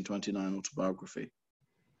the 1929 autobiography.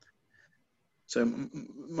 So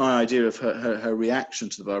my idea of her reaction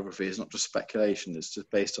to the biography is not just speculation, it's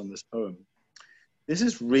just based on this poem. This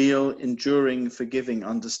is real, enduring, forgiving,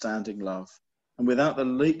 understanding love, and without the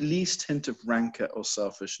least hint of rancor or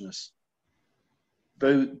selfishness.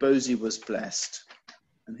 Bosie was blessed.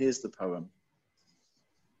 And here's the poem.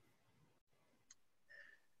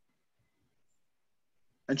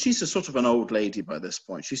 And she's a sort of an old lady by this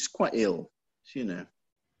point. She's quite ill, you know.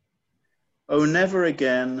 Oh, never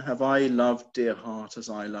again have I loved, dear heart, as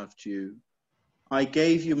I loved you. I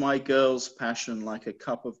gave you my girl's passion like a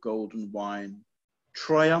cup of golden wine,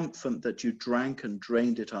 triumphant that you drank and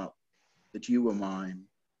drained it up, that you were mine.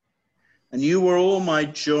 And you were all my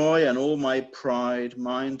joy and all my pride,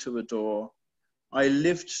 mine to adore. I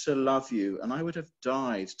lived to love you, and I would have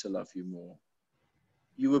died to love you more.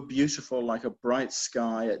 You were beautiful like a bright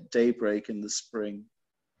sky at daybreak in the spring.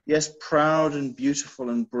 Yes, proud and beautiful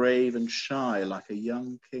and brave and shy like a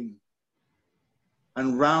young king.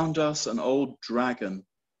 And round us an old dragon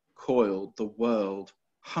coiled, the world,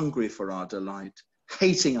 hungry for our delight,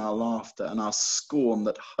 hating our laughter and our scorn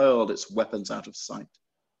that hurled its weapons out of sight.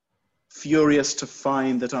 Furious to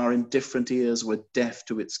find that our indifferent ears were deaf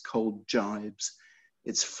to its cold jibes,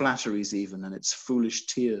 its flatteries even, and its foolish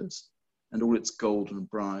tears, and all its golden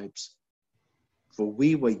bribes. For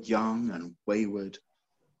we were young and wayward,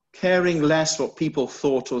 caring less what people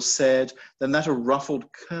thought or said than that a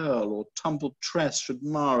ruffled curl or tumbled tress should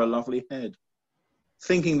mar a lovely head,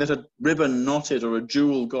 thinking that a ribbon knotted or a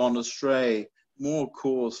jewel gone astray more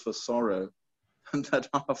cause for sorrow than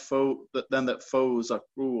that foes are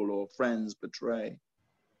cruel or friends betray.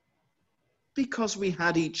 Because we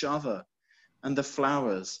had each other and the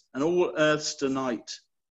flowers and all earth's delight,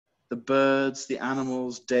 the birds, the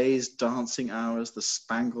animals, days, dancing hours, the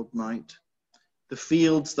spangled night, the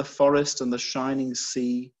fields, the forest and the shining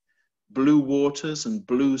sea, blue waters and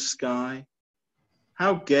blue sky.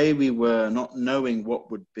 How gay we were, not knowing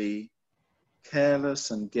what would be.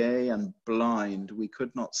 Careless and gay and blind, we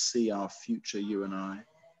could not see our future, you and I.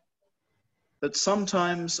 But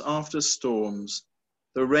sometimes after storms,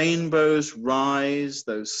 the rainbows rise,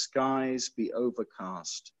 those skies be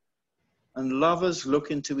overcast, and lovers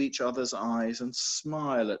look into each other's eyes and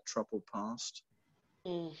smile at trouble past.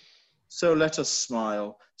 So let us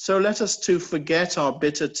smile, so let us too forget our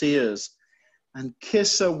bitter tears and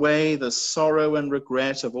kiss away the sorrow and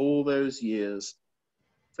regret of all those years.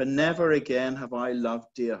 For never again have I loved,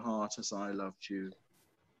 dear heart, as I loved you.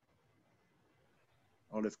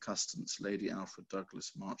 Olive Custance, Lady Alfred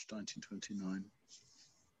Douglas, March 1929.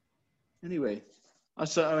 Anyway,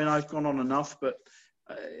 I've gone on enough, but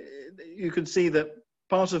you can see that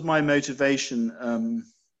part of my motivation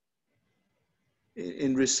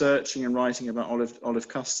in researching and writing about Olive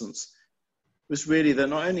Custance was really that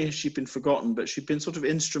not only has she been forgotten, but she'd been sort of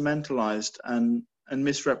instrumentalized and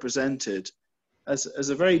misrepresented as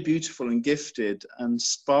a very beautiful and gifted and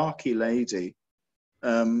sparky lady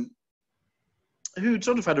who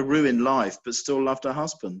sort of had a ruined life but still loved her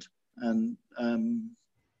husband, and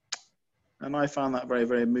I found that very,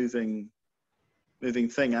 very moving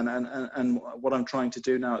thing. And what I'm trying to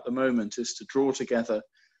do now at the moment is to draw together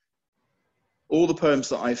all the poems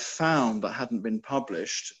that I found that hadn't been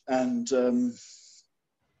published, and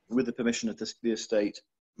with the permission of the estate,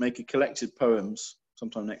 make a collected poems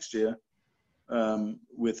sometime next year.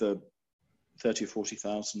 With a 30 or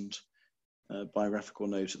 40,000 biographical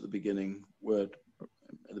note at the beginning,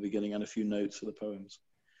 and a few notes for the poems,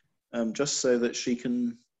 just so that she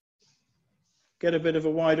can get a bit of a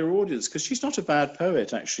wider audience, because she's not a bad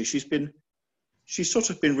poet, actually. She's sort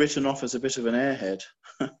of been written off as a bit of an airhead.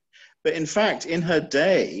 But in fact, in her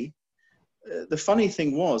day, the funny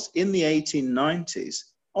thing was, in the 1890s,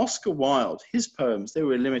 Oscar Wilde, his poems, they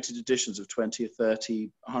were limited editions of 20 or 30,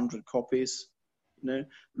 100 copies. You know,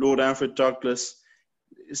 Lord Alfred Douglas,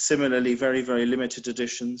 similarly, very, very limited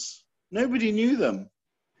editions. Nobody knew them.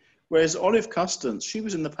 Whereas Olive Custance, she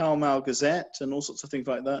was in the Pall Mall Gazette and all sorts of things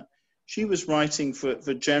like that. She was writing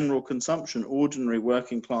for general consumption. Ordinary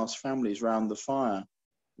working class families round the fire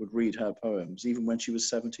would read her poems, even when she was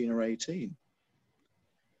 17 or 18.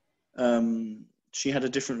 She had a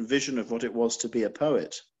different vision of what it was to be a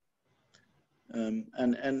poet.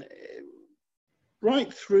 And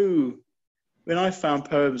right through, when I found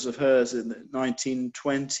poems of hers in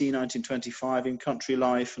 1920, 1925 in Country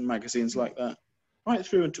Life and magazines like that, right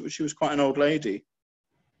through until she was quite an old lady,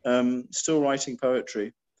 still writing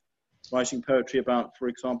poetry. writing poetry about, for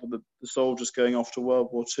example, the soldiers going off to World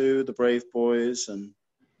War II, the brave boys, and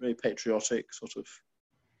very patriotic sort of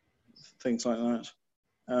things like that.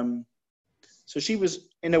 So she was,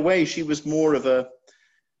 in a way, she was more of a,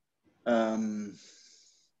 the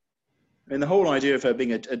whole idea of her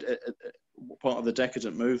being a part of the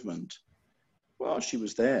decadent movement, well, she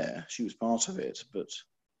was there, she was part of it, but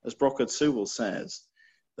as Brockard Sewell says,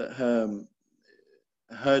 that her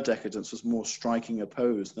decadence was more striking a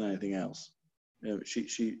pose than anything else. You know,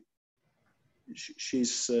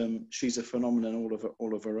 she's a phenomenon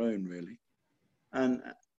all of her own, really, and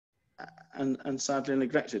sadly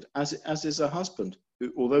neglected, as is her husband,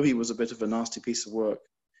 who, although he was a bit of a nasty piece of work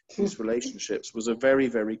in his relationships, was a very,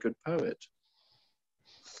 very good poet.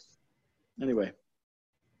 Anyway,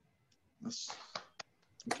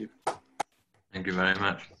 thank you. Thank you very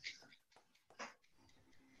much.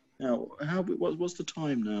 Now, what's the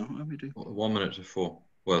time now? How are we doing? 1 minute to 4.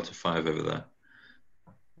 Well, to 5 over there.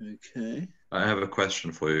 Okay. I have a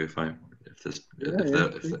question for you. If I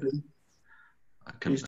can